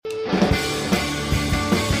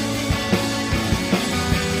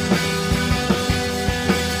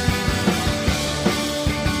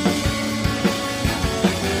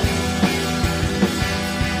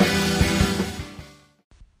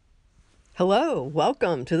Hello,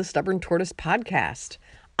 welcome to the Stubborn Tortoise Podcast.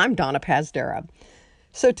 I'm Donna Pazdera.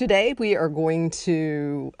 So today we are going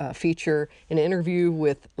to feature an interview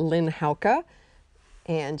with Lynn Hauka,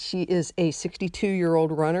 and she is a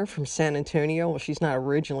 62-year-old runner from San Antonio. Well, she's not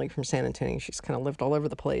originally from San Antonio. She's kind of lived all over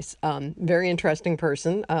the place. Very interesting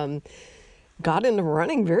person. Got into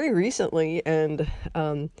running very recently, and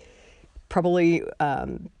probably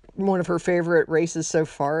one of her favorite races so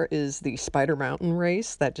far is the Spider Mountain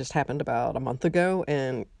race that just happened about a month ago,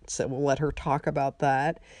 and so we'll let her talk about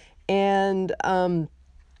that. And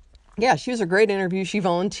yeah, she was a great interview. She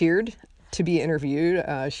volunteered to be interviewed.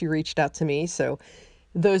 She reached out to me, so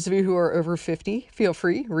those of you who are over 50, feel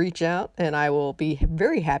free, reach out, and I will be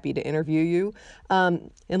very happy to interview you.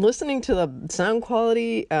 And listening to the sound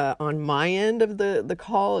quality on my end of the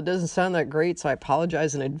call, it doesn't sound that great, so I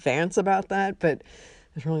apologize in advance about that, but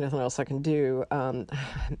there's really nothing else I can do. I'm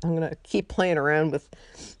going to keep playing around with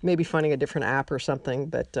maybe finding a different app or something,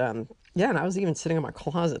 but yeah, and I was even sitting in my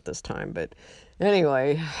closet this time, but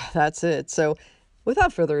anyway, that's it. So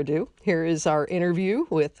without further ado, here is our interview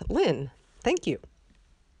with Lynn. Thank you.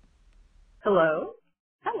 Hello.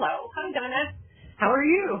 Hello. Hi, Donna. How are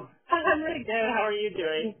you? I'm really good. How are you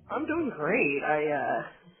doing? I'm doing great.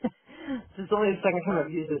 This is only the second time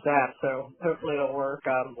I've used this app, so hopefully it'll work.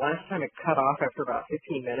 Last time it cut off after about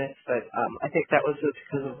 15 minutes, but I think that was just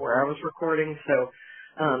because of where I was recording. So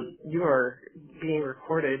you are being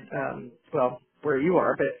recorded, well, where you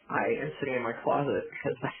are, but I am sitting in my closet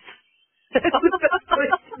because that's the best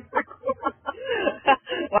place to record.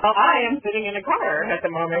 Well, I am sitting in a car at the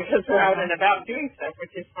moment because we're out and about doing stuff,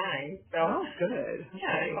 which is fine. So, oh, good.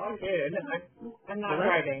 Yeah, it's all good. I'm not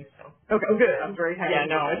driving, so. Okay, good. I'm very happy. Yeah,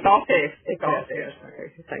 no, it's all safe. It's all safe.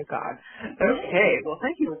 Okay, thank God. Okay, well,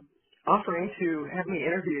 thank you for offering to have me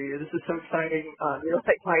interview you. This is so exciting. You're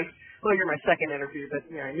like you're my second interview, but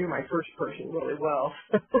I knew my first person really well.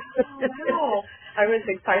 Oh, wow. I was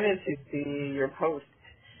excited to see your post.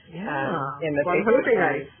 Yeah, in the well, I'm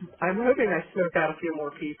hoping I smoke out a few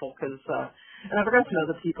more people because, and I've got some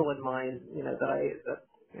other people in mind,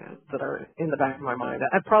 that are in the back of my mind.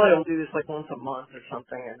 I probably will do this like once a month or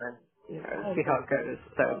something, and then see how it goes.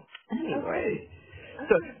 So anyway,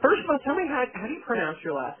 so first of all, tell me how do you pronounce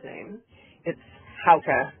your last name? It's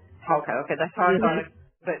Hauka. Hauka. Okay, that's how I thought it.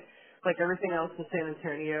 But like everything else in San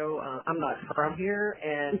Antonio, I'm not from here,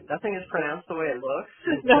 and nothing is pronounced the way it looks.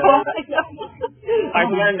 No, I know. I've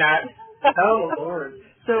learned that. Oh, Lord.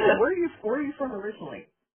 So where are you from originally?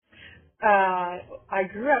 I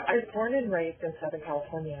was born and raised in Southern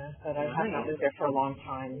California, but I have not lived there for a long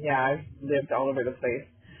time. Yeah, I've lived all over the place.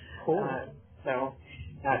 Cool. So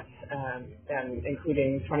that's, and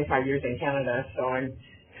including 25 years in Canada, so I'm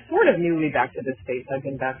sort of newly back to the States. I've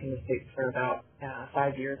been back in the States for about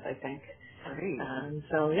 5 years, I think. Great.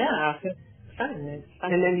 So yeah, it's fun. It's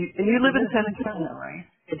fun. And then you live in San Antonio, right?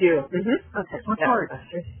 I do. Mm-hmm. Okay. What part?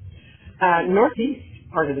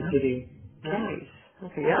 Northeast part of the city. Nice.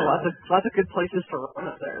 Okay. Yeah. Lots of good places to run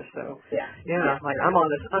up there. So yeah. Like I'm on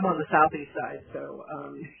the southeast side. So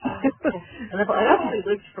and I've only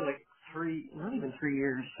lived for like not even 3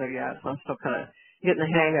 years. So yeah, so I'm still kind of getting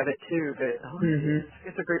the hang of it too. But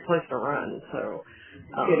it's a great place to run. So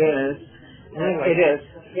it is. Anyway. It is.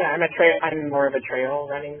 Yeah, I'm more of a trail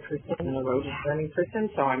running person than a road running person.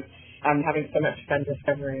 So I'm having so much fun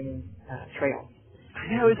discovering trails.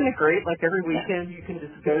 I know, isn't it great? Like every weekend you can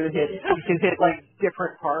just go to hit like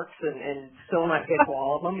different parks and still not get to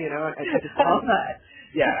all of them, I just love that.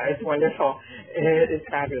 Yeah, it's wonderful. It is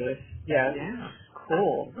fabulous. Yes. Yeah.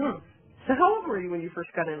 Cool. So how old were you when you first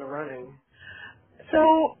got into running?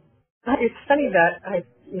 So it's funny that I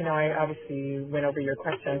obviously went over your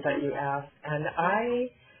questions that you asked, and I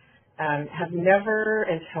have never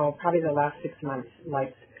until probably the last 6 months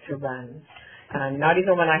liked to run. Not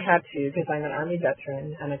even when I had to, because I'm an Army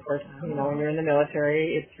veteran, and of course, when you're in the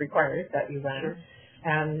military, it's required that you run. Sure.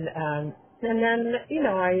 And then,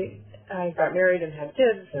 I got married and had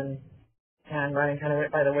kids, and running kind of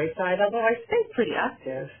went by the wayside, although I stayed pretty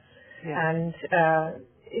active. Yeah. And,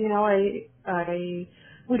 I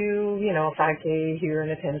would do, a 5K here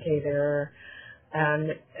and a 10K there. And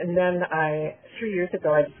then 3 years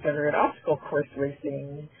ago, I discovered obstacle course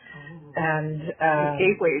racing. And the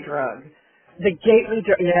gateway drug. The gateway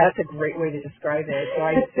drug, yeah, that's a great way to describe it. So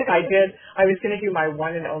I was going to do my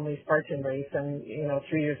one and only Spartan race, and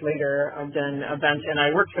 3 years later I've done a bunch, and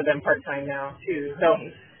I work for them part-time now too. So,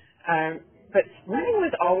 but running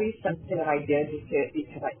was always something that I did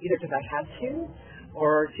because I had to,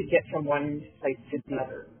 or to get from one place to the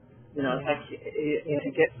other.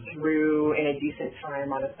 To get through in a decent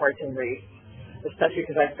time on a Spartan race, especially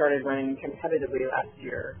because I started running competitively last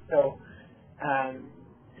year. So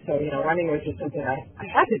So, running was just something I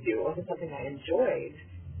had to do. It wasn't something I enjoyed.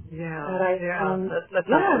 Yeah. But That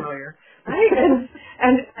sounds familiar. Right, and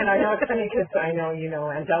I know it's funny because I know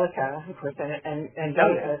Angelica, of course, and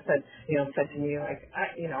Angelica said to me like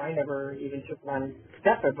I never even took one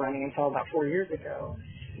step of running until about 4 years ago,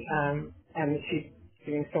 and she's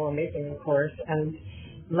doing so amazing, of course. And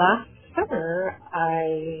last summer,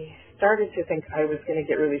 I started to think I was going to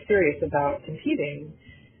get really serious about competing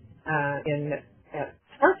at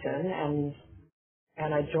Spartan,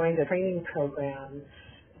 and I joined a training program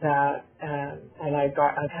that, and I've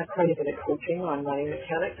had quite a bit of coaching on running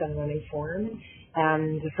mechanics and running form.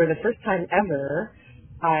 And for the first time ever,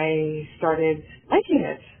 I started liking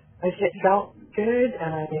it. It felt good,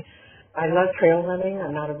 and I love trail running.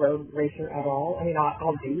 I'm not a road racer at all. I mean,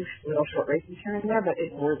 I'll do little short races here and there, but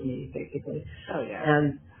it bores me, basically. Oh, yeah.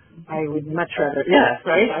 And I would much rather, yes,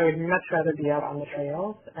 right? I would much rather be out on the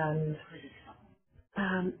trails. And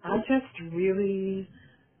I just really...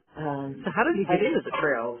 So how did you get into the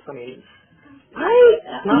trails? I mean,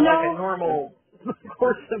 it's not like a normal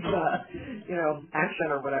course of, action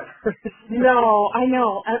or whatever. No, I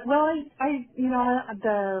know.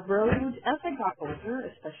 The road, as I got older,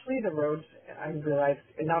 especially the road, I realized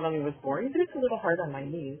it not only was boring, but it's a little hard on my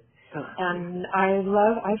knees. And I've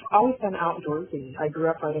always been outdoorsy. I grew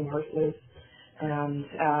up riding horses, and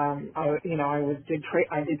I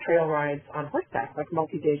did trail rides on horseback, like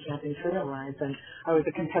multi-day camping trail rides, and I was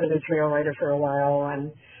a competitive trail rider for a while,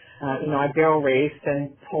 and I barrel raced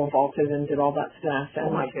and pole vaulted and did all that stuff. And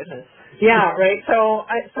oh my goodness. Yeah, right. So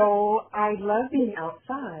I love being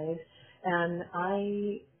outside, and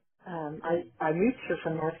I moved here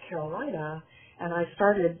from North Carolina, and I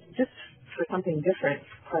started just for something different.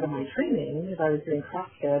 Part of my training is I was doing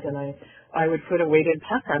CrossFit, and I would put a weighted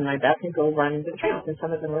pack on my back and go run the trails in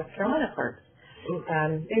some of the North Carolina parks.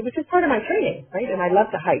 And it was just part of my training, right? And I love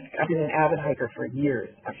to hike. I've been an avid hiker for years,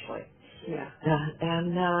 actually. Yeah.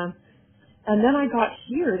 And then I got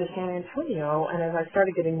here to San Antonio, and as I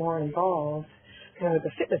started getting more involved kind of with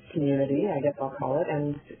the fitness community, I guess I'll call it,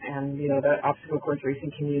 and the obstacle course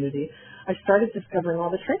racing community, I started discovering all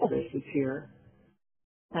the trail races here.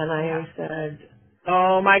 And I said,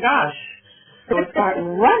 oh my gosh, let's start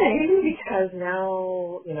running, because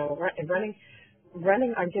now,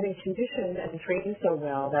 running, I'm getting conditioned and trained so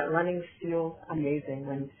well that running feels amazing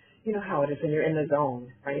when, you know how it is when you're in the zone,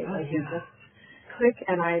 right? Oh, like you just click,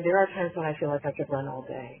 and there are times when I feel like I could run all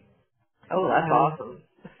day. Oh, that's awesome.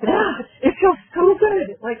 Yeah, it feels so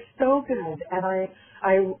good, like so good. And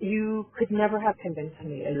you could never have convinced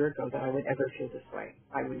me a year ago that I would ever feel this way.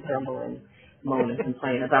 I would grumble and moan and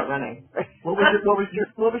complain about running. What was your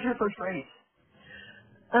first race?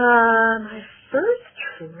 My first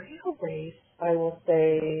trail race, I will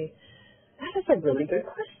say, that is a really good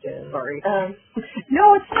question. Sorry.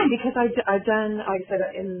 No, it's fine, because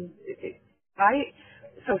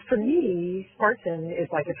so for me, Spartan is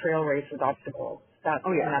like a trail race with obstacles.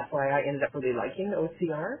 And that's why I ended up really liking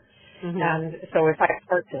OCR. Mm-hmm. And so if I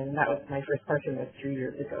Spartan, my first Spartan was 3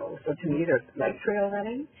 years ago. So to me, there's like trail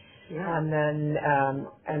running. Yeah. And then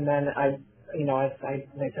I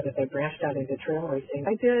branched out into trail racing.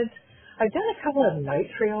 I've done a couple of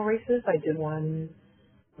night trail races. I did one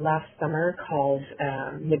last summer called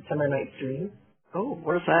Midsummer Night's Dream. Oh,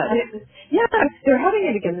 where's that? They're having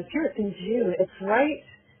it again this year. It's in June. It's right.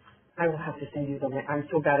 I will have to send you the link. I'm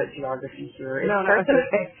so bad at geography here. It starts at a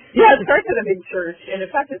big church, and in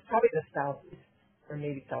fact, it's probably the south or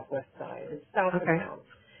maybe southwest side. It's south of town.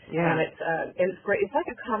 Yeah. And it's great. It's like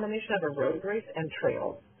a combination of a road race and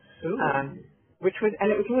trails. Ooh. It was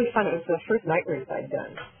really fun. It was the first night race I'd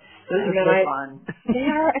done. Those are so fun. They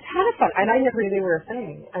are a ton of fun, and I never knew they were a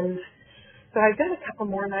thing. And so I've done a couple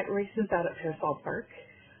more night races out at Parasol Park.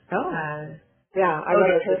 Oh.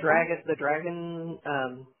 The dragon.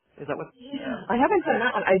 Is that what? Yeah. I haven't done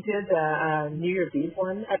that one. I did the New Year's Eve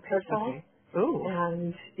one at Parasol. Okay. Ooh.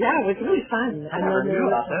 And it was really fun. I never knew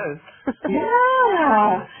about those.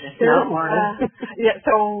 Yeah. So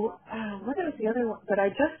what was the other one? But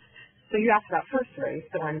so you asked about first race,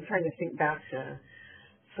 so I'm trying to think back to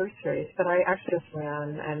first race. But I actually just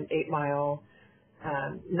ran an 8-mile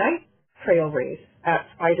night trail race at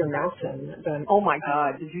Spider Mountain. Oh my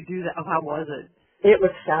God! Did you do that? Oh, how was it? It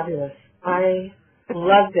was fabulous. I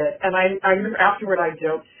loved it, and I remember afterward I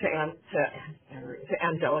joked to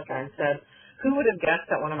Angelica and said, "Who would have guessed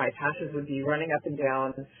that one of my passions would be running up and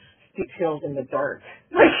down steep hills in the dark?"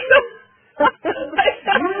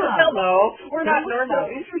 Hello, we're not normal.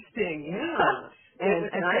 So interesting, yeah.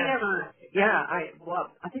 And I never,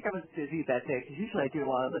 I think I was busy that day because usually I do a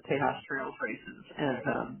lot of the Tejas Trails races, and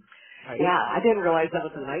right? Yeah, I didn't realize that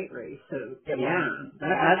was a night race. So yeah,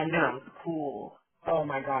 that sounds cool. Oh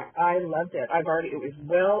my God, I loved it. It was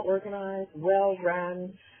well organized, well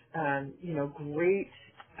run, great.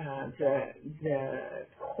 The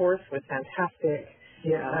course was fantastic.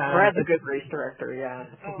 Yeah, Brad's a good race director. Yeah.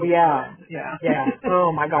 Yeah.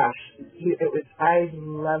 Oh my gosh, I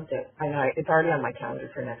loved it. It's already on my calendar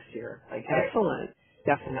for next year. Excellent.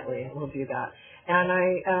 Definitely, we'll do that. And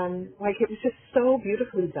it was just so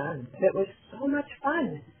beautifully done. It was so much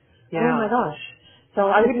fun. Yeah. Oh my gosh. So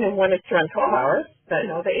I wouldn't have wanted to run 12 hours, but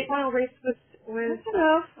the 8-mile race was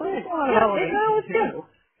enough. It was good.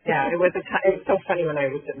 Yeah, it was so funny when I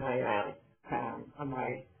looked at my on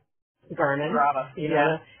my Garmin.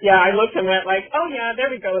 Yeah, I looked and went like, oh yeah, there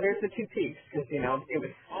we go. There's the 2 peaks because it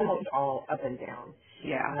was almost all up and down.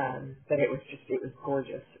 Yeah. But it was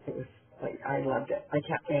gorgeous. It was I loved it. I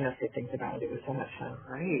can't say enough good things about it. It was so much fun.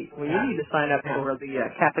 Great. Well, you need to sign up for the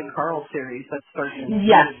Captain Carl series. That starts in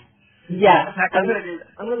Yes. Yes. In fact, I'm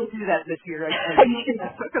gonna do that this year. I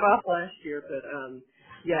took it off last year, but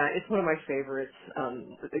yeah, it's one of my favorites.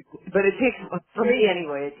 But it takes, for me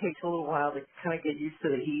anyway, it takes a little while to kind of get used to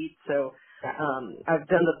the heat. So I've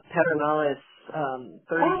done the Pedernales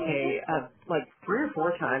 30K like 3 or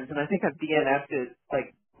 4 times, and I think I've DNF'd it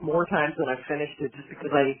like more times than I've finished it, just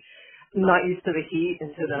because I'm not used to the heat,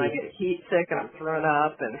 and so then I get heat sick and I'm throwing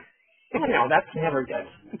up and. Oh, no, that's never good.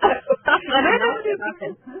 And I never knew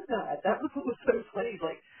people said that. That was what was so funny.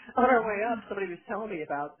 Like, on our way up, somebody was telling me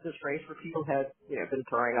about this race where people had, been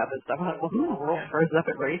throwing up and stuff. I'm like, well, who in the world throws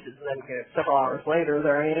up at races? And then, several hours later,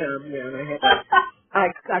 there I am, and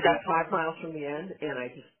I got 5 miles from the end, and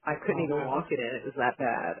I couldn't even walk it in. It was that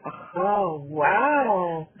bad. Oh,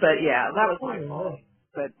 wow. But, yeah, that was my fault.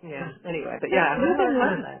 But, yeah, anyway. But, yeah. Live and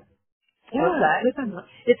learn. What's that?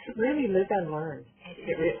 It's really live and learn.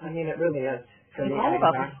 It really is. It's all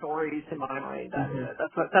about the stories in my mind.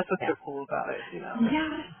 That's what's so cool about it.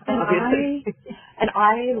 Yeah, and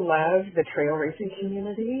I love the trail racing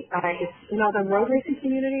community. The road racing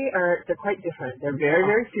community they're quite different. They're very,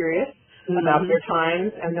 very serious about their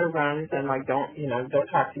times and their runs, and don't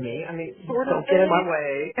talk to me. I mean, don't get in my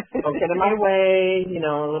way. Don't get in my way.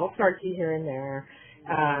 A little snarky here and there.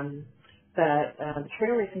 But the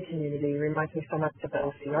trail racing community reminds me so much of the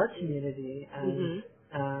OCR community,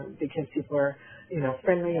 because people are,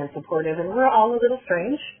 friendly and supportive, and we're all a little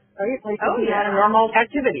strange, right? Like a normal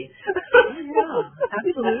activity.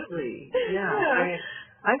 Absolutely. Yeah. I mean,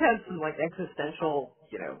 I've had some existential,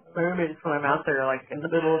 moments when I'm out there, in the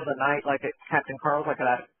middle of the night, like at Captain Carl's, like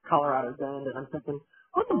at Colorado Bend, and I'm thinking,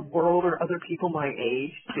 what in the world are other people my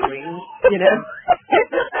age doing?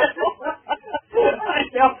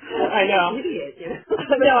 I know. Idiot,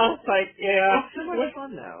 No, it's like, It's so much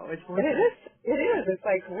fun, though. It is. It's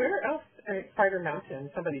like, where else? Spider Mountain,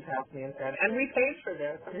 somebody passed me and said, and we paid for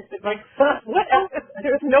this. I mean, what else?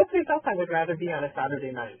 There's no place else I would rather be on a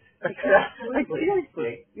Saturday night.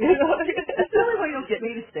 Seriously. That's the only way you'll get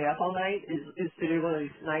me to stay up all night is to do one of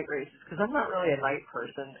these night races, because I'm not really a night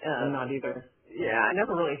person. I'm not either. Yeah, I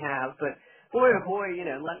never really have, but boy, oh boy,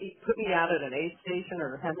 put me out at an aid station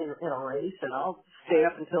or have me in a race, and I'll stay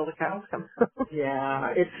up until the cows come.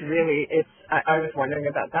 Yeah, I was wondering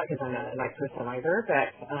about that because I'm not a night person either,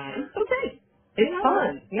 but it's okay. It's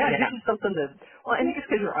fun. Yeah, it's just something I think it's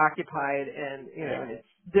because you're occupied and, and it's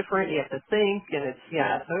different, you have to think, and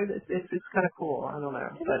so it's kind of cool. I don't know.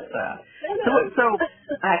 But, so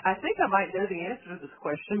I think I might know the answer to this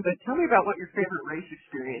question, but tell me about what your favorite race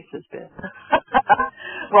experience has been.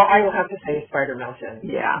 Well, I will have to say Spider Mountain.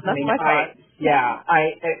 Yeah, that's my thought.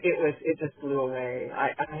 It just blew away.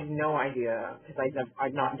 I had no idea because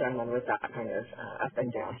I'd not done one with that kind of up and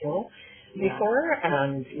downhill before,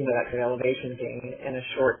 and that elevation gain in a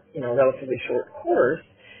short, relatively short course.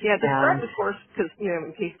 Yeah, describe the course because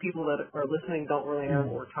in case people that are listening don't really know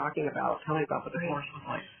what we're talking about. Tell me about what the course was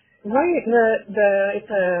like. Right,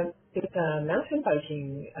 it's a mountain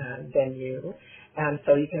biking venue. And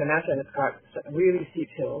so you can imagine it's got really steep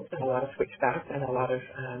hills and a lot of switchbacks and a lot of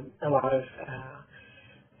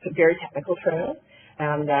very technical trails.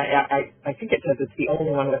 And I think it says it's the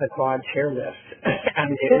only one with a quad chairlift,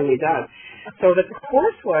 and it really does. So the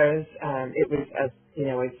course was, it's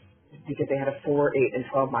because they had a 4, 8, and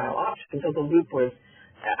 12 mile option. So the loop was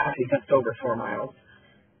actually just over 4 miles.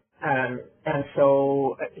 And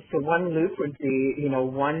so one loop would be,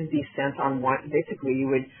 one descent on one. Basically, you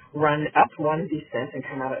would run up one descent and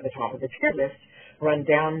come out at the top of the chairlift, run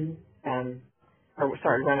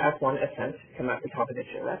up one ascent, come out at the top of the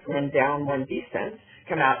chairlift, run down one descent,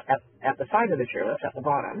 come out at the side of the chairlift at the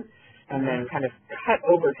bottom, and then kind of cut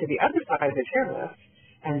over to the other side of the chairlift,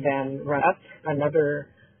 and then run up another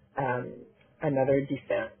another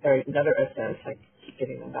descent, or another ascent. I keep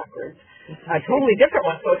getting them backwards. A totally different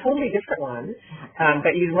one. So a totally different one.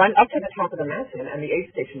 But you run up to the top of the mountain, and the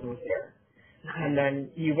aid station was there. And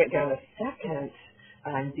then you went down a second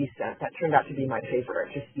descent that turned out to be my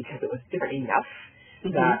favorite, just because it was different enough.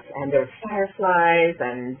 That, and there were fireflies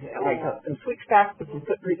and like some switchbacks with some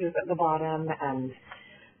footbridges at the bottom. And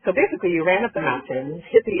so basically you ran up the mountain,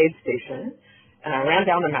 hit the aid station, ran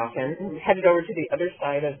down the mountain, headed over to the other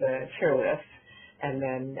side of the chairlift, and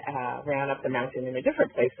then ran up the mountain in a different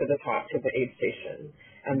place to the top to the aid station,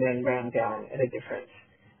 and then ran down at a different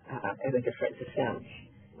descent.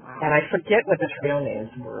 Wow. And I forget what the trail names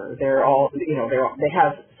were. They're all, they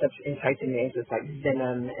have such enticing names. It's like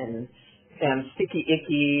Venom and Sticky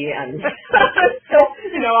Icky and so,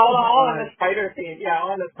 all on the spider theme. Yeah, all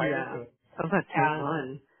on the spider theme. Oh, that's so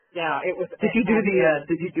fun. Yeah, it was. Did you do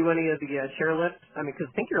any of the chairlift? I mean, because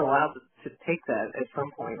I think you're allowed to take that at some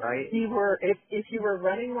point, right? You were, if you were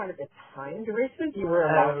running one of the timed races, you were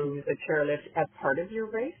allowed to use the chairlift as part of your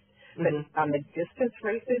race. But on the distance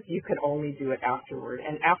races, you could only do it afterward.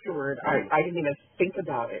 And afterward, I didn't even think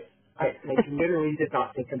about it. I literally did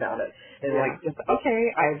not think about it. And just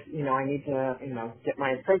okay, I need to get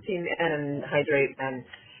my protein in and hydrate and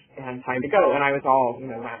time to go. And I was all you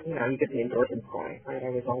get the endorphins going, right? I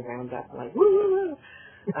was all wound up like woo,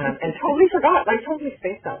 and totally forgot. I totally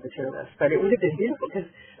spaced out the chairlift, but it would have been beautiful because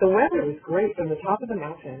the weather was great from the top of the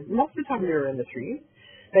mountain. Most of the time we were in the trees.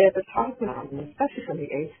 But at the top of the mountain, especially from the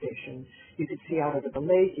aid station, you could see out over the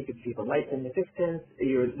lake. You could see the lights in the distance.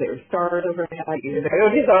 There were stars overhead. The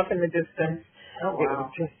coyotes off in the distance. Oh, wow. It was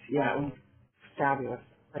just, it was fabulous.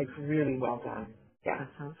 Like, really well done. Yeah.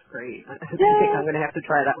 That sounds great. I think I'm going to have to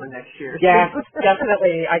try that one next year. Yeah,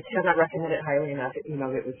 definitely. I cannot recommend it highly enough. It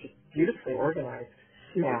was just beautifully organized.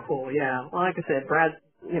 Super cool, yeah. Well, like I said, Brad,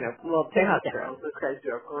 Tejas Trails, those guys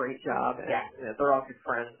do a great job. And, they're all good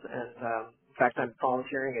friends. And, in fact, I'm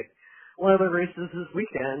volunteering at one of the races this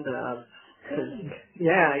weekend. And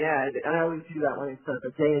I always do that one instead of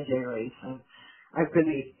a J&J race. And I've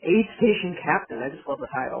been the aid station captain. I just love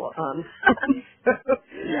the title. It's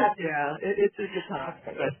a good time.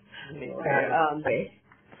 But anyway,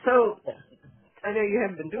 so I know you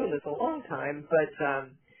haven't been doing this a long time, but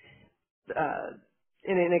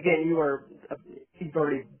and again,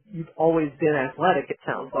 you've always been athletic. It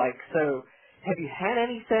sounds like so. Have you had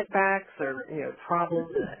any setbacks or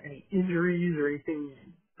problems, any injuries or anything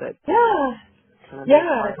that kind of makes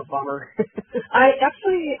life a bummer? I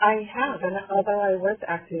have, and although I was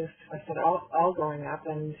active, I said all growing up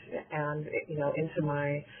and into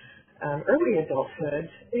my early adulthood,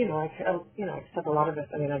 except a lot of us.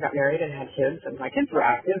 I mean, I got married and had kids, and my kids were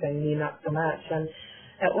active, and me not so much. And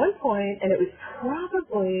at one point, and it was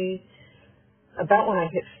probably about when I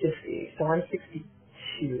hit 50, so I'm 62.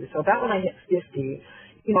 So about when I hit 50,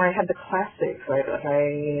 I had the classics, right? Like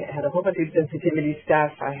I had a whole bunch of sensitivity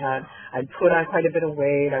stuff. I'd put on quite a bit of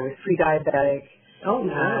weight. I was pre-diabetic. Oh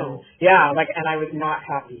no. And I was not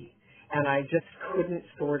happy, and I just couldn't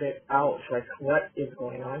sort it out. Like, what is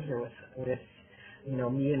going on here with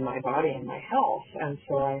me and my body and my health? And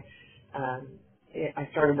so I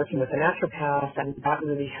started working with a naturopath, and that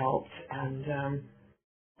really helped. And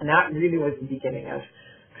that really was the beginning of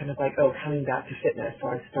kind of like, coming back to fitness. So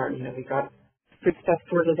I started, we got food stuff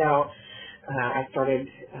sorted out. I started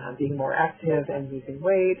being more active and losing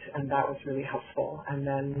weight, and that was really helpful. And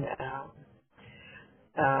then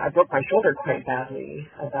I broke my shoulder quite badly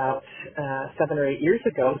about 7 or 8 years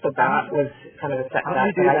ago, so that was kind of a setback. How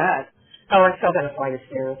did you do that? I fell down a flight of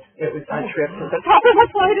stairs. It was I tripped at the top of a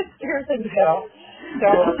flight of stairs and fell. So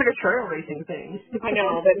it's like a trail racing thing. I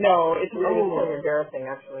know, but no, it's really sort of embarrassing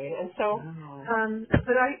actually. And so,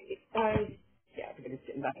 but everybody's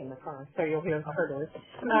sitting back in the car, so you'll hear the hurdles.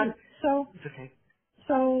 It's okay.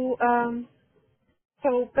 So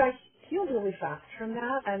but I healed really fast from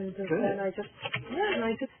that, and then I just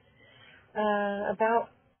about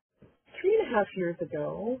 3.5 years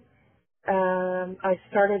ago, I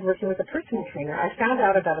started working with a personal trainer. I found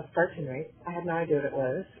out about a Spartan race. I had no idea what it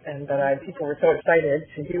was, but people were so excited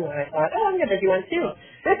to do one. I thought, I'm going to do one too.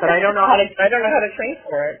 But I don't know how to train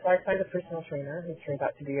for it. So I found a personal trainer who turns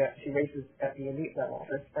out to be she races at the elite level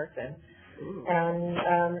for Spartan,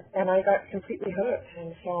 and I got completely hooked.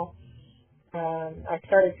 And so I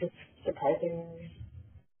started just surprising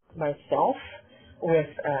myself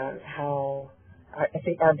with how I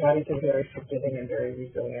think our bodies are very forgiving and very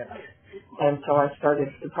resilient. And so I started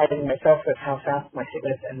surprising myself with how fast my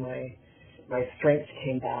fitness and my strength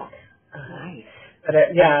came back. Nice. But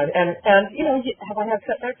and have I had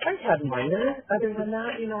setbacks? I've had minor. Other than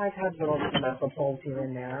that, I've had little muscle pulls here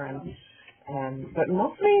and there, But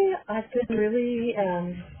mostly I've been really,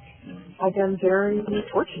 I've been very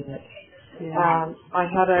fortunate. Yeah. I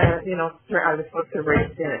had I was supposed to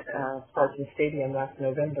race at Spartan Stadium last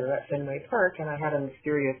November at Fenway Park, and I had a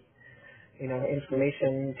mysterious,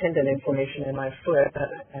 tendon inflammation in my foot,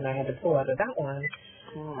 and I had to pull out of that one.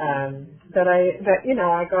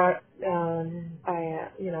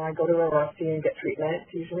 I go to a Rusty and get treatment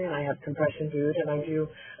usually, and I have compression boot, and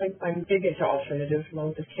I'm big into alternative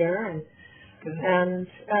modes of care, and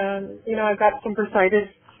I've got some bursitis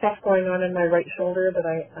stuff going on in my right shoulder that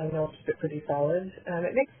I know is pretty solid.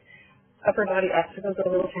 It makes upper body obstacles a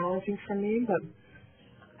little challenging for me, but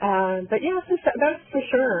yeah, that's for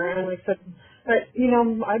sure. And like I said, but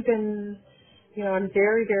I've been, I'm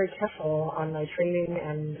very, very careful on my training,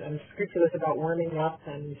 and I'm scrupulous about warming up,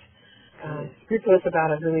 and scrupulous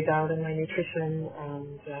about it, really dialed in my nutrition,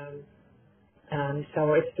 and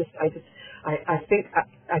so it's just, I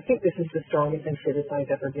think this is the strongest and fittest I've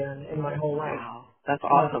ever been in my whole life. Wow, that's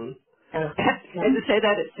awesome. And to say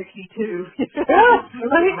that at 62.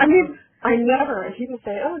 I mean, I never, and people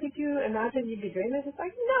say, oh, did you imagine you'd be doing this? It's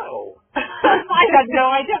like, no. I had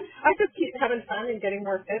no idea. I just keep having fun and getting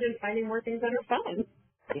more fit and finding more things that are fun.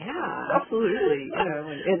 Yeah, absolutely.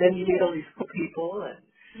 And then you meet all these cool people, and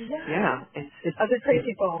it's other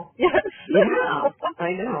crazy people. Yes. Yeah,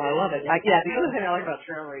 I know. I love it. The other thing I like about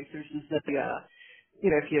trail racers is that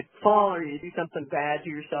if you fall or you do something bad to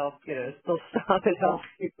yourself, they'll stop and help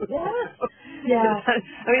you. Yeah.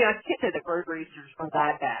 I mean, I can't say that road racers are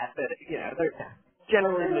that bad, but they're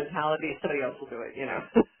generally the mentality somebody else will do it.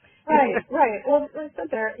 Right. Well, like I said,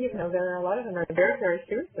 there are a lot of them are very, very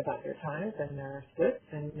serious about their times and their splits,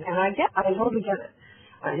 and I totally get it.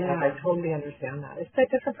 I totally understand that. It's a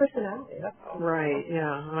different personality. That's all. Right. Yeah.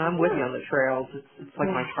 I'm with you on the trails. It's like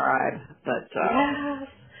my tribe. But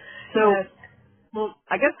well,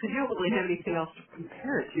 I guess because you don't really have anything else to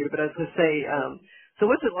compare it to. But I was going to say, so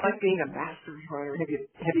what's it like being a Masters runner? Have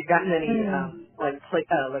you gotten any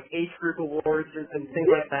like age group awards and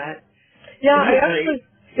things like that? Yeah, it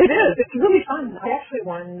is. It's really fun. I actually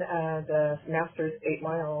won the Masters 8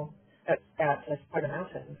 Mile at Spider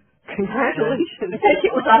Mountain. Congratulations! Thank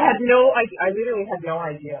you. I literally had no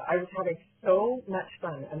idea. I was having so much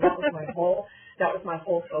fun, and that was my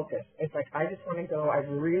whole focus. It's like I just want to go. I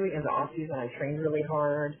really in the off season I trained really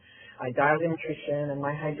hard. I dialed in nutrition and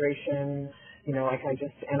my hydration.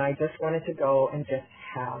 I just wanted to go and just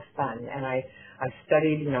have fun. And I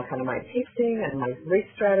studied, kind of my pacing and my race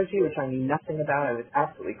strategy, which I knew nothing about. I was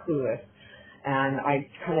absolutely clueless. And I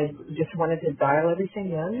kind of just wanted to dial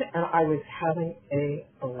everything in, and I was having a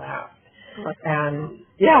blast. And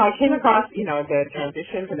I came across, the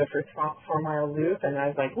transition for the first 4-mile loop, and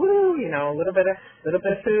I was like, woo, a little bit of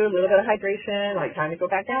food, a little bit of hydration, like time to go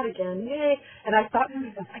back out again, yay! And I thought to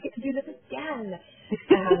myself, I get to do this again.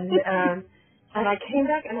 And I came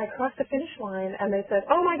back and I crossed the finish line, and they said,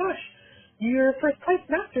 oh my gosh, you're first place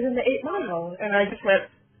master in the 8 mile, and I just went,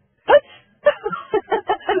 what?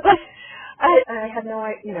 I had no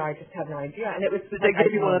idea, I just had no idea. And it was. Did they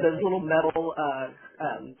give you one of those little metal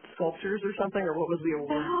sculptures or something, or what was the award?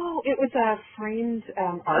 No, it was a framed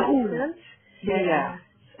art print. Yeah.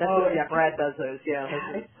 Brad does those. Yeah,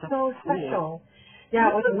 it's so special. Yeah,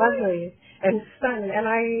 it was lovely and fun. And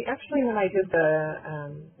I actually, when I did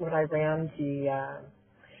when I ran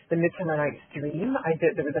the Midsummer Night's Dream,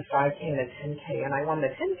 there was a 5K and a 10K, and I won the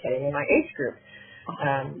 10K in my age group,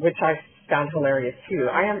 which I found hilarious too.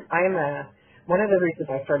 One of the reasons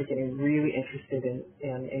I started getting really interested in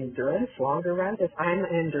endurance, longer runs, is I'm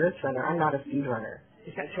an endurance runner. I'm not a speed runner.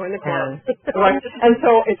 You got to join the club. And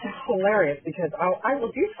so it's hilarious because I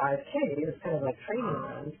will do 5K. It's kind of like training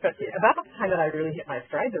runs, but about the time that I really hit my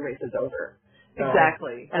stride, the race is over. So,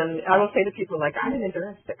 exactly. And I will say to people like, I'm an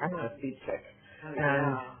endurance chick. I'm not a speed chick.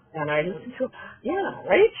 And I listen to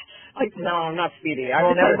right? Like, no, I'm not speedy. I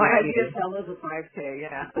will never my be idea speedy. is a 5K,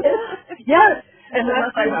 Yes. And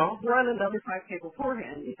unless that's, I run another 5K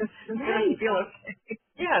beforehand. Right. Feel okay.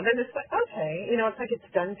 Yeah, then it's like, okay, it's like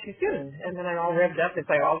it's done too soon. And then I'm all revved up. It's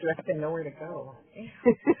like all dressed up and nowhere to go.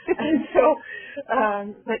 And so,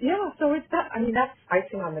 so it's that. I mean, that's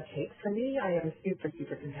icing on the cake for me. I am super,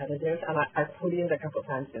 super competitive. And I've podiumed a couple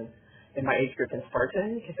times in my age group in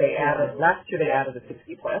Spartan because last year they added a 60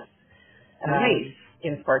 plus. Nice.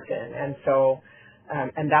 In Spartan. And so,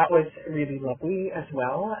 and that was really lovely as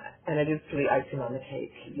well. And it is really icing on the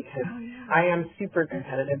cake because I am super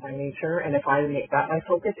competitive by nature. And if I make that my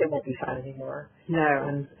focus, it won't be fun anymore. No.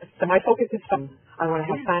 And so my focus is fun. I want to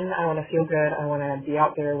have fun. I want to feel good. I want to be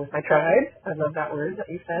out there with my tribe. I love that word that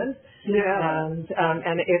you said. Yeah. And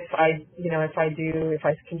if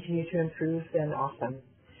I continue to improve, then awesome.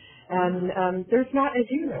 And there's not, as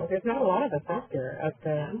you know, there's not a lot of us out there at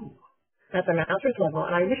the master's level,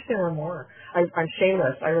 and I wish there were more. I'm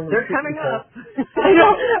shameless. They're coming up. I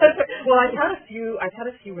know. Well, I've had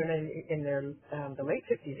a few women in their the late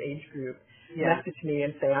 50s age group message me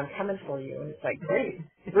and say, I'm coming for you. And it's like, great,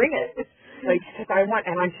 bring it. Like, cause I want,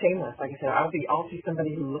 and I'm shameless. Like I said, I'll see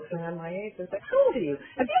somebody who looks around my age and say, how old are you?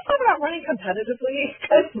 Have you thought about running competitively?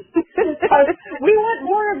 Because we want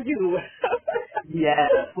more of you. Yes.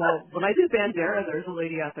 Well, when I did Bandera, there's a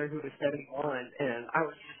lady out there who was 71, and I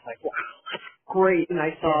was just like, wow, that's great. And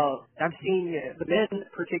I've seen the men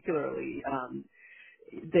particularly.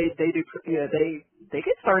 They do, they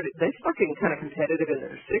get started, they start getting kind of competitive in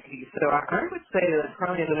their 60s. So I would say that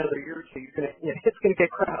probably in another year or two, it's gonna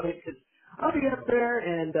get crowded because I'll be up there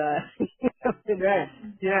and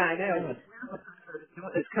yeah, I know.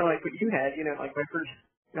 It's kind of like what you had, like my first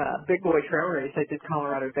big boy trail race. I did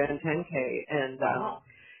Colorado Bend 10K, and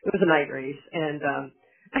it was a night race, and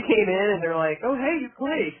I came in and they're like, "Oh, hey, you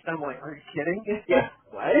placed." I'm like, "Are you kidding?" Yeah.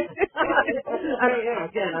 What? I mean,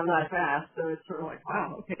 again, I'm not fast, so it's sort of like,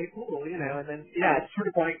 "Wow, okay, cool," and then it's sort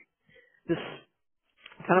of like this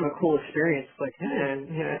kind of a cool experience. Like, and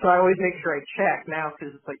so I always make sure I check now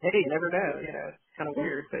because it's like, hey, you never know, it's kind of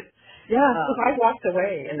weird, but because I've walked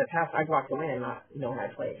away in the past. I've walked away and not known I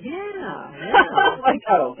played. Yeah. Like,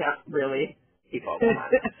 oh, yeah, really? People, come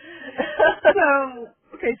on.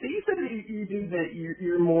 So you said that you do that.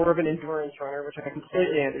 You're more of an endurance runner, which I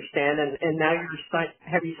completely understand. And now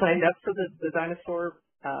have you signed up for the Dinosaur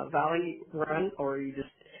Valley Run, or are you just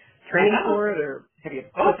training for it, or have you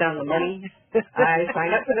put down the money? I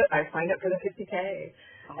signed up for the 50K,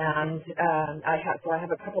 and I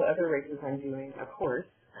have a couple other races I'm doing, of course,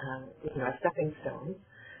 a stepping stone.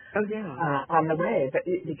 Oh yeah. On the way, but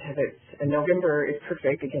because November is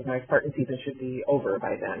perfect because my Spartan season should be over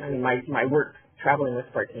by then. I mean, my work traveling with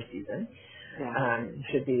Spartan season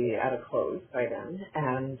should be at a close by then,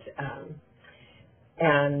 and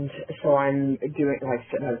so I'm doing. I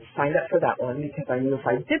signed up for that one because I knew if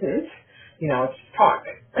I didn't, it's talk.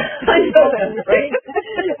 I know that, right?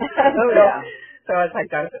 So I was like,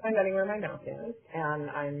 gotta put my money where my mouth is, and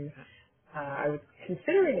I was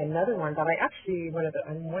considering another one, but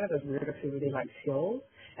I'm one of those weirdos who really likes hills.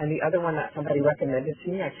 And the other one that somebody recommended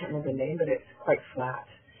to me, I can't remember the name, but it's quite flat.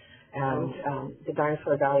 And the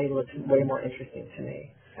Dinosaur Valley looks way more interesting to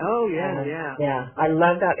me. Oh yeah, Yeah, I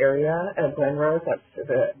love that area of Glen Rose. That's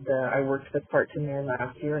I worked with Spartan there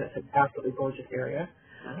last year, and it's an absolutely gorgeous area.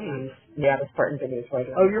 Nice. The Spartan Vineyards right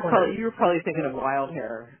around. Oh, you were probably thinking of Wild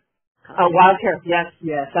Hair. Wild Hair, yes.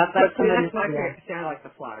 That's my favorite. I like the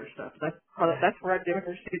flatter stuff. That's where I did my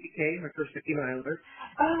first 50K, my first 50 miler.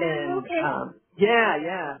 Oh, okay.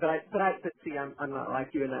 But see, I'm not like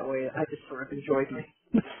you in that way. I just sort of enjoy the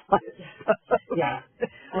flatter.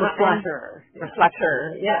 The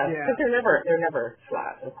flatter, yeah. Because they're never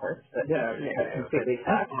flat, of course. But completely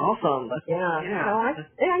flat. Awesome. Yeah. So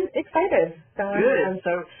I'm excited. So good.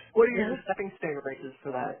 So what are your stepping stone races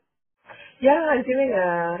for that? Yeah, I'm doing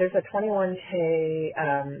there's a 21K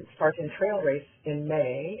Spartan trail race in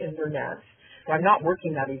May in Burnett. So I'm not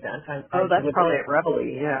working that event. That's probably at Reveille,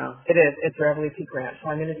 yeah. It is. It's Reveille Peak Ranch. So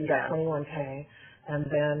I'm going to do that 21K. And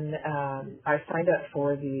then I signed up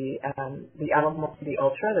for the Alamo City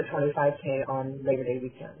Ultra, the 25K on Labor Day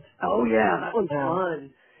weekend. Oh, yeah, that one's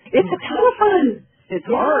fun. It's a ton of fun. It's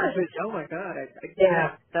hard, but oh my god!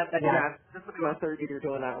 That's my third year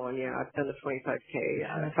doing that one. Yeah, I've done the 25K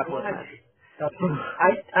a couple of times.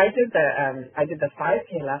 I did the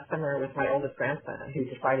 5K last summer with my oldest grandson, who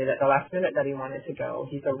decided at the last minute that he wanted to go.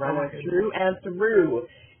 He's a runner through and through.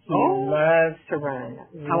 He loves to run.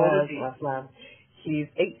 How old is he? Love. He's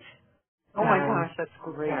 8. Oh my gosh, that's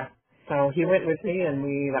great. Yeah. So he went with me, and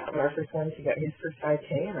that was our first one to get his first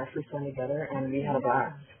 5K and our first one together, and we had a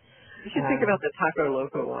blast. You should think about the Taco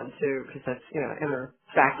Loco one too, because that's in our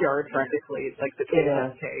backyard practically. It's like the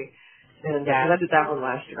 25K, and I did that one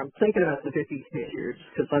last year. I'm thinking about the 50K this year, just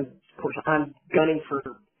because I'm gunning for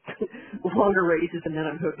longer races, and then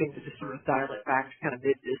I'm hoping to just sort of dial it back to kind of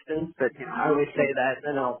mid distance. But I always say that, and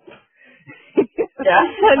then I'll. And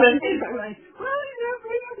then I'm like, well,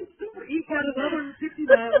 maybe I can still eke out another 50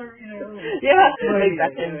 miler, Right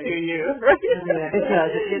back into you. It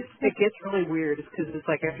does. It gets really weird. It's because it's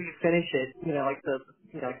like after you finish it, like the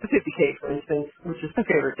 50K for instance, which is my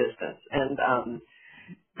favorite distance, and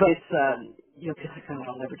but it's you'll be like, oh,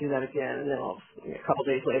 I'll never do that again, and then a couple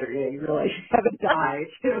days later, you realize you haven't died.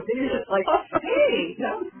 It's like, hey,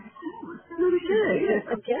 that was really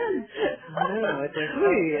Again. No, it's like,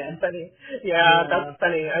 That's funny. Yeah, that's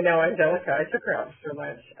funny. I know Angelica. I took her out for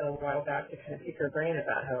lunch a while back to kind of pick her brain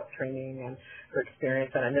about her training and her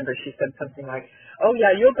experience. And I remember she said something like, "Oh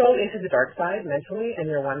yeah, you'll go into the dark side mentally, and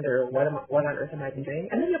you'll wonder what on earth am I doing,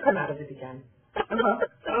 and then you'll come out of it again."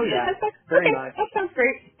 Oh yeah, very much. That sounds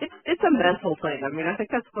great. It's a mental thing. I mean, I think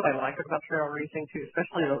that's what I like about trail racing too,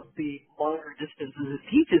 especially the longer distances. It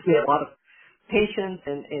teaches me a lot of patience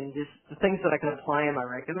and just the things that I can apply in my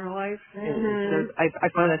regular life. And I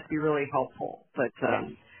find that to be really helpful. But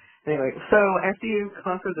anyway, so after you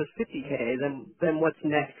conquer this 50K, then what's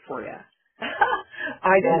next for you?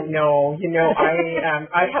 I don't know.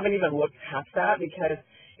 I haven't even looked past that because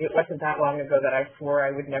it wasn't that long ago that I swore I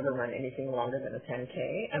would never run anything longer than a 10K,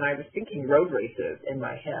 and I was thinking road races in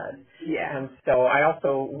my head. Yeah. And so I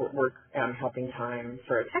also work helping time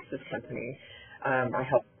for a Texas company. I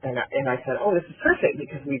help, and I said, oh, this is perfect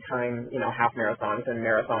because we time, half marathons and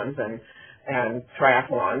marathons and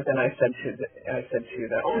triathlons. And I said to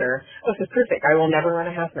the owner, oh, this is perfect. I will never run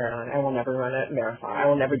a half marathon. I will never run a marathon. I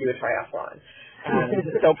will never do a triathlon. And this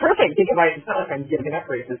is so perfect because it's not like I'm giving up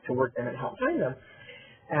races to work them and help time them.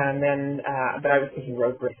 And then, but I was thinking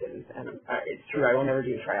road races, and it's true, I will never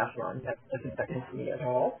do a triathlon. That doesn't beckon to me at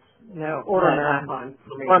all. No, or a marathon.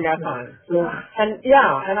 Or a marathon. And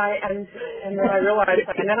and then I realized,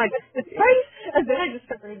 and then I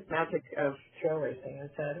discovered the magic of trail racing and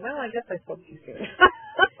said, well, I guess I spoke too soon.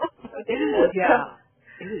 Yeah.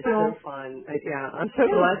 It is so fun. I'm so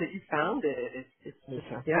glad that you found it. It's I'm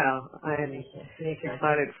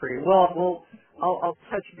excited for you. Well, I'll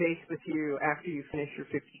touch base with you after you finish your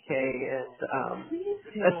 50K and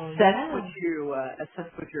assess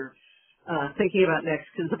what you're thinking about next.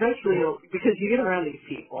 Because eventually, because you get around these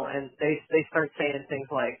people and they start saying things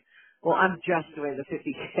like, well, I'm just doing the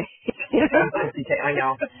 50K. 50K, I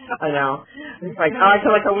know. It's like, I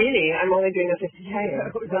feel like a weenie. I'm only doing the 50K.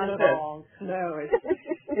 Not at all. No.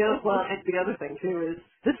 Well, and the other thing, too, is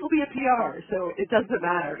this will be a PR, so it doesn't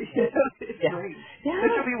matter. It's great. Yeah.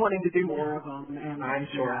 But you'll be wanting to do more of them. And, I'm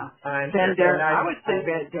sure. Bandera, I would say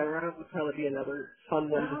Bandera would probably be another fun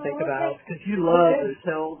one to think about, because you love this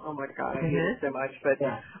hill. Oh, my God, I hate it so much. But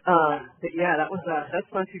that's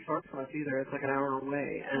not too far from us either. It's like an hour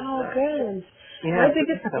away. And, good. Yeah,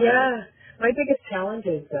 my biggest challenge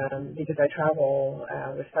is because I travel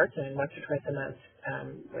with Spartan once or twice a month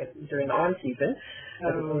during the on season,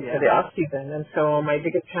 for the off season, and so my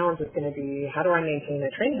biggest challenge is going to be how do I maintain a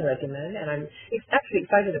training regimen, and I'm actually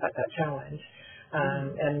excited about that challenge.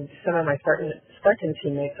 And some of my Spartan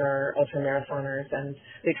teammates are ultramarathoners, and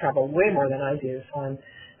they travel way more than I do, so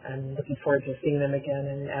I'm looking forward to seeing them again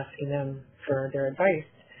and asking them for their advice.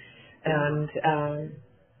 And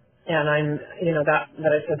I'm,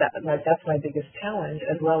 that's my biggest challenge,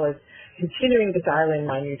 as well as continuing to dial in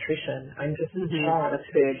my nutrition. I'm just shocked. That's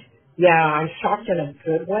big. Yeah, I'm shocked in a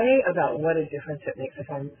good way about what a difference it makes if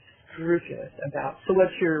I'm scrupulous about. So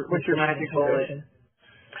what's your magic bullet?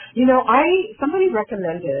 Somebody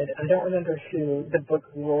recommended, I don't remember who, the book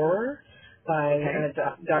Roar by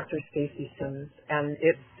Dr. Stacy Sims, and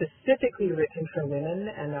it's specifically written for women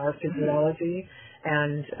and our physiology.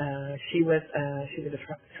 And she was a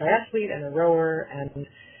triathlete and a rower, and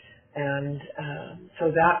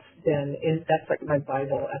so that's like my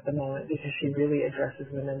Bible at the moment, because she really addresses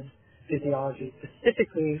women's physiology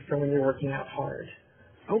specifically for when you're working out hard.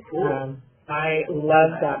 Oh, cool. I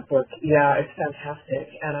love that book. Yeah, it's fantastic,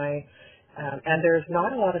 and there's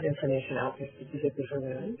not a lot of information out there specifically for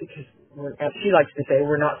women, because as she likes to say,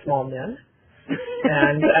 we're not small men.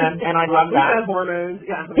 And I love that. We have hormones,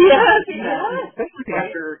 especially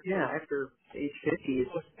after age 50,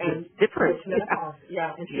 it's different. And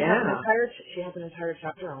she has an entire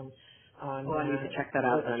chapter on. I need to check that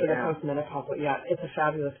out. Postmenopausal. Yeah, it's a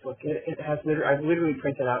fabulous book. It has I've literally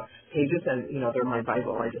printed out pages, and they're my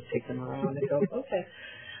Bible. I just take them around and go, okay.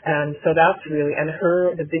 And so that's really, and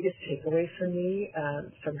the biggest takeaway for me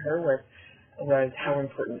from her was how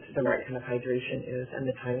important the right kind of hydration is and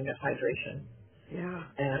the timing of hydration. Yeah.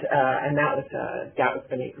 And that was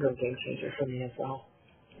been a real game changer for me as well.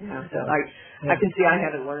 Yeah. So I can see I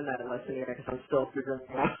haven't learned that lesson yet, because I'm still figuring it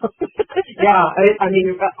out. I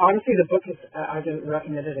mean, honestly, the book is, I've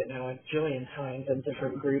recommended it now a jillion times in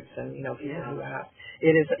different groups and, people who have.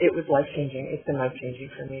 It was life-changing. It's been life-changing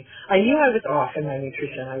for me. I knew I was off in my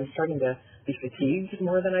nutrition. I was starting to be fatigued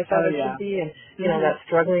more than I thought I should be, and, that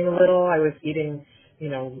struggling a little. I was eating,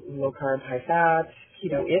 low-carb, high-fat,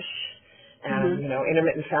 keto-ish, and,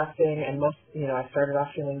 intermittent fasting, and I started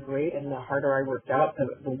off feeling great, and the harder I worked out,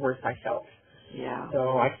 the worse I felt. Yeah.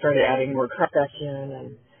 So I started adding more carb back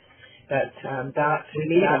in, that we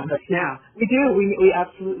need them. Yeah, we do. We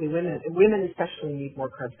absolutely women especially need more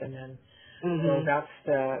carbs than men. Mm-hmm.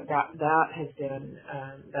 So that has been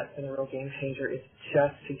that's been a real game changer. Is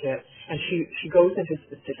just to get, and she goes into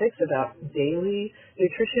specifics about daily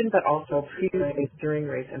nutrition, but also pre-race, during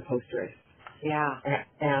race, and post-race. Yeah,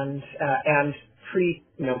 and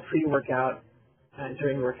pre-workout,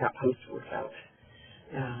 during workout, post-workout.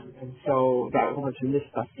 And so that was a bunch of myth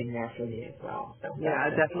busting there for me as well. So yeah, I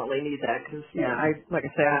definitely need that because like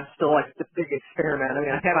I say, I'm still like the big experiment. I mean,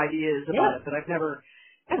 I have ideas about it, but I've never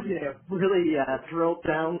really drilled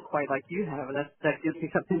down quite like you have, and that gives me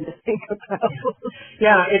something to think about.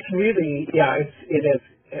 It is.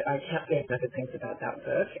 I can't say enough good things about that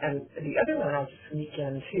book. And the other one I'll just sneak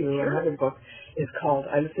in too. Sure. Another book is called.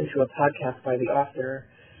 I listened to a podcast by the author.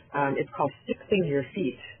 It's called Fixing Your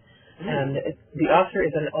Feet. And the author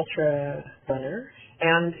is an ultra runner,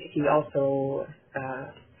 and he also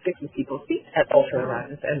fixes people's feet at ultra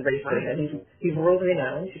runs and races. And he's world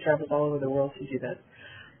renowned. He travels all over the world to do this.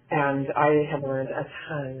 And I have learned a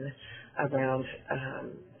ton around,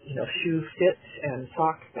 shoe fit and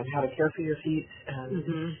socks and how to care for your feet,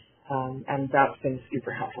 and that's been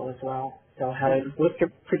super helpful as well. So how to look at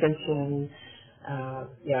prevention,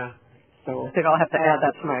 So I think I'll have to add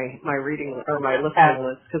that to my reading or my listening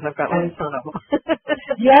list because I've got a ton of them.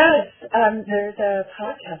 Yes, there's a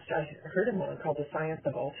podcast I heard of one called the Science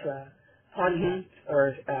of Ultra podcast,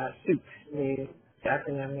 or SOUP, the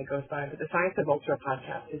acronym that goes by. But the Science of Ultra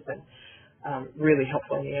podcast has been really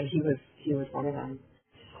helpful to me, and he was one of them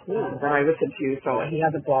that I listened to. So he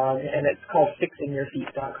has a blog, and it's called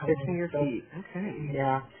FixingYourFeet.com. Fixing Your Feet. Okay.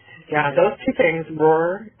 Yeah. Yeah, those two things,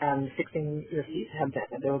 Roar and Fixing Your Feet, have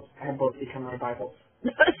both become my Bibles.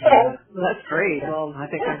 That's great. Well, I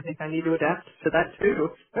think I need to adapt to that too.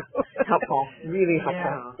 Helpful, really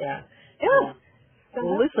helpful. Yeah.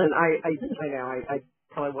 Well, listen, I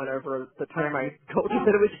probably went over the time I told you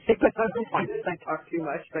that it would take, but I don't find that I talk too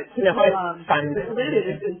much. But no, it's fun. Lynn, it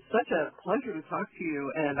has been such a pleasure to talk to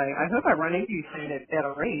you, and I hope I run into you soon at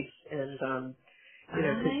a race, and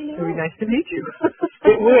it would be nice to meet you.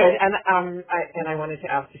 It would, and I wanted to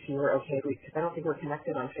ask if you were okay, because I don't think we're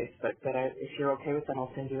connected on Facebook, but if you're okay with that,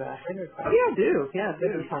 I'll send you a friend request. Oh, yeah, do. Yeah,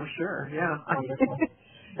 do, for sure. Yeah. Wonderful.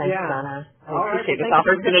 Thanks, Donna. I appreciate this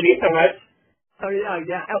opportunity so much. Oh,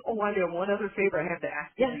 yeah. Oh, I know. One other favor I have to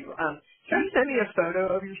ask you. Can you send me a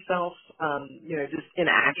photo of yourself, just in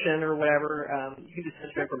action or whatever? You can just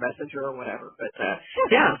send me a messenger or whatever. But,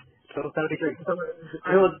 so that would be great.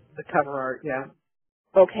 The cover art,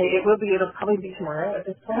 Okay, it'll probably be tomorrow at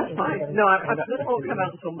this point. That's fine. No, this won't come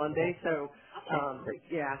out until Monday, so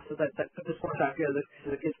so that this works out good.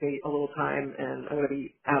 It gives me a little time, and I'm going to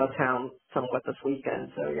be out of town somewhat this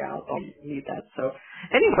weekend, so I'll need that. So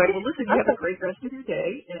anyway, well, listen, you have a great rest of your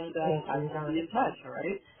day, and I'll be in touch. All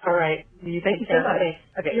right. All right. Thank you so much.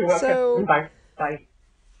 Okay, you're welcome. So, bye.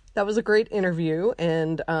 That was a great interview,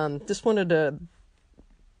 and just wanted to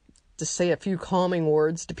say a few calming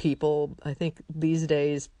words to people. I think these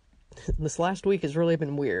days, this last week has really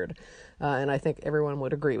been weird, and I think everyone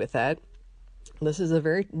would agree with that. This is a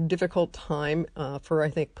very difficult time for, I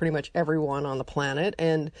think, pretty much everyone on the planet,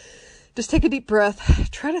 and just take a deep breath.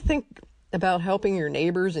 Try to think about helping your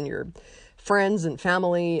neighbors and your friends and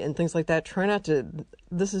family and things like that. Try not to,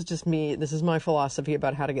 this is just me, this is my philosophy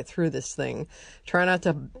about how to get through this thing. Try not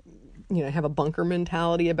to, have a bunker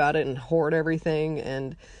mentality about it and hoard everything,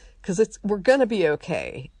 and because we're going to be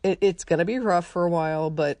okay. It's going to be rough for a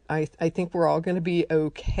while, but I think we're all going to be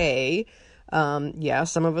okay.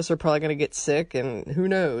 Some of us are probably going to get sick, and who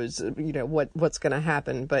knows, what's going to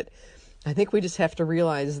happen. But I think we just have to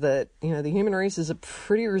realize that, the human race is a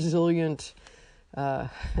pretty resilient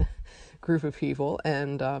group of people,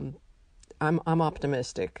 and I'm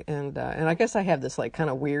optimistic. And I guess I have this like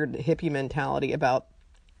kind of weird hippie mentality about,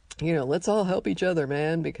 let's all help each other,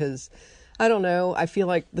 man, because I don't know. I feel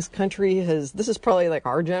like this country this is probably like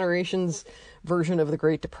our generation's version of the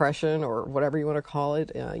Great Depression or whatever you want to call it.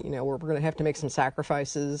 Where we're going to have to make some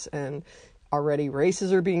sacrifices, and already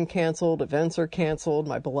races are being canceled. Events are canceled.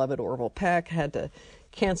 My beloved Orville Peck had to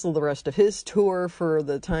cancel the rest of his tour for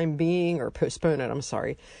the time being, or postpone it. I'm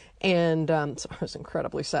sorry. And so I was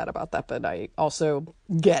incredibly sad about that, but I also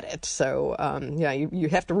get it. So, you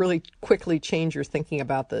have to really quickly change your thinking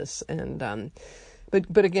about this. And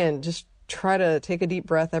but again, just try to take a deep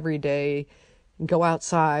breath every day, go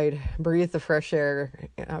outside, breathe the fresh air.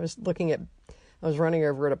 I was running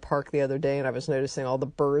over at a park the other day, and I was noticing all the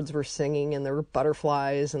birds were singing, and there were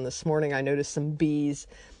butterflies. And this morning I noticed some bees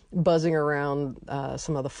buzzing around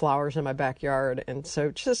some of the flowers in my backyard. And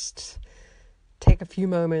so just take a few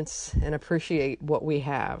moments and appreciate what we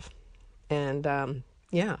have. And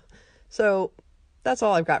yeah, so that's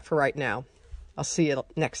all I've got for right now. I'll see you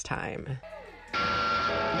next time.